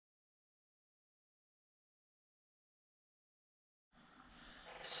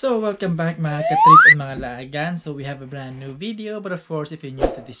So welcome back mga katrip and mga laagan. So we have a brand new video, but of course if you're new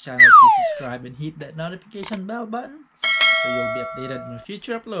to this channel, please subscribe and hit that notification bell button so you'll be updated on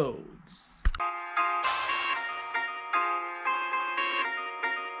future uploads.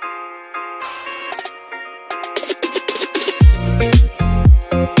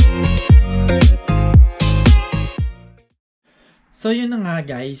 So yun na nga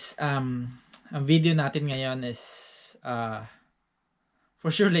guys, ang video natin ngayon is for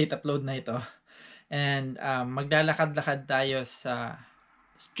sure late upload na ito. And maglalakad-lakad tayo sa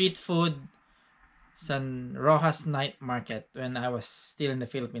street food sa Roxas Night Market when I was still in the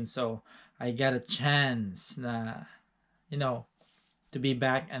Philippines. So I got a chance na, you know, to be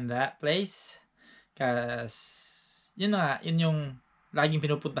back in that place. Cause yun nga, yun yung laging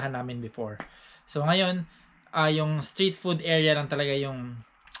pinupuntahan namin before. So ngayon, yung street food area lang talaga yung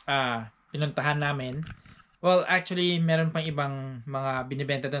pinuntahan namin. Well, actually, meron pang ibang mga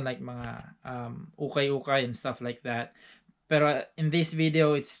binibenta doon, like mga ukay-ukay and stuff like that. Pero in this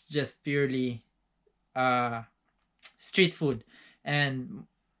video, it's just purely street food. And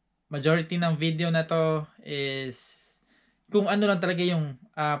majority ng video na to is kung ano lang talaga yung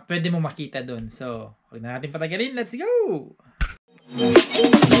pwede mo makita doon. So, huwag na natin patagalin. Let's go!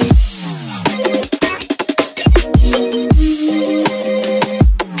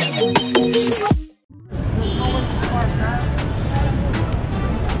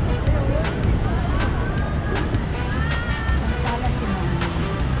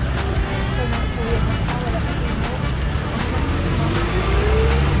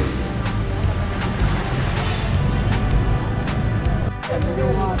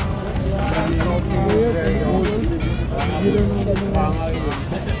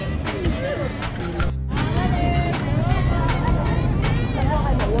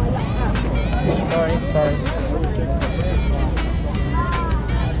 Sorry.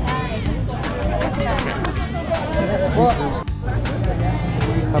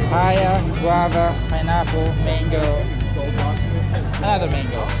 Papaya, guava, pineapple, mango, another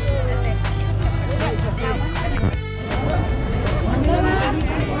mango.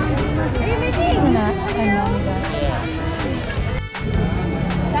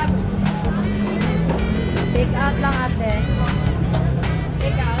 Take out lang ate.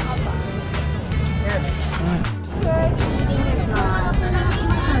 Take out ka ba?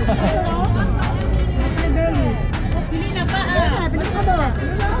 Pili na pa ah. Pili na ba?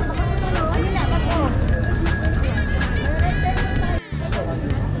 Pili na ba ko?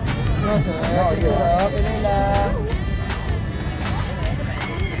 Pili lang.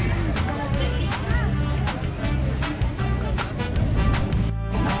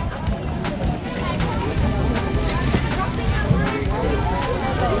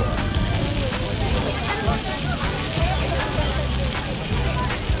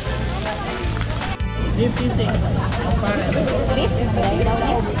 Beef eating. Beef?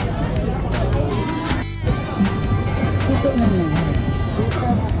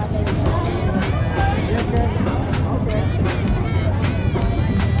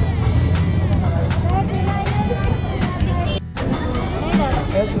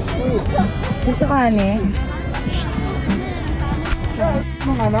 Gusto ka ni?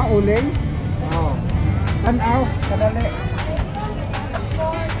 Mga na uling? Oo. Tanaw, kadali.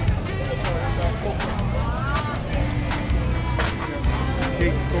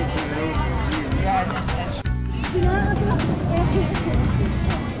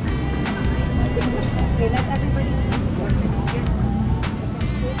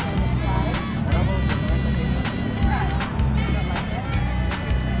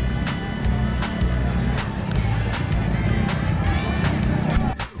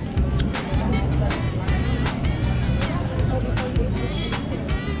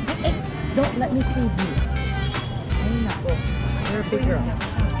 Don't let me feed you. Ayun na. You're a big girl.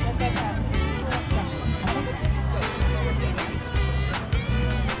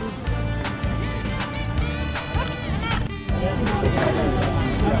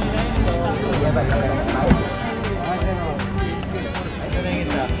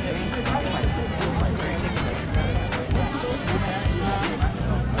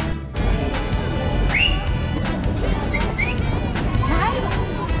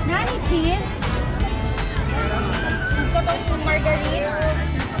 Nani cheese? Gusto ko yung margarine.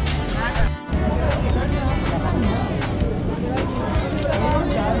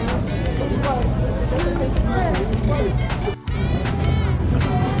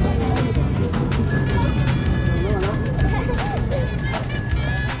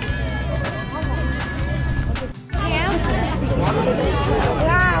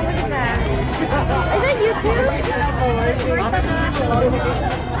 Wow, look at that. Is that you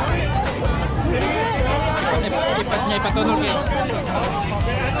too? patunol kayo.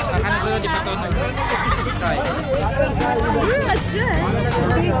 Ang ano sunod, ipatunol. Try. That's good.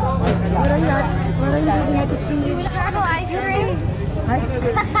 What are you looking at the cheese? Ice cream.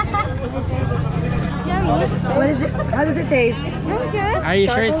 Yummy. What is it? How does it taste? Very good. Are you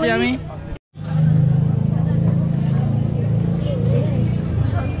sure it's yummy?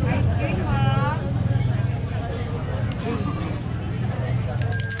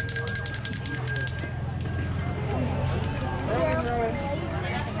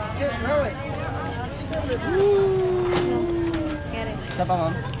 Get it. Isa pa,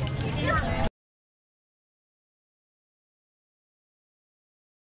 ma'am.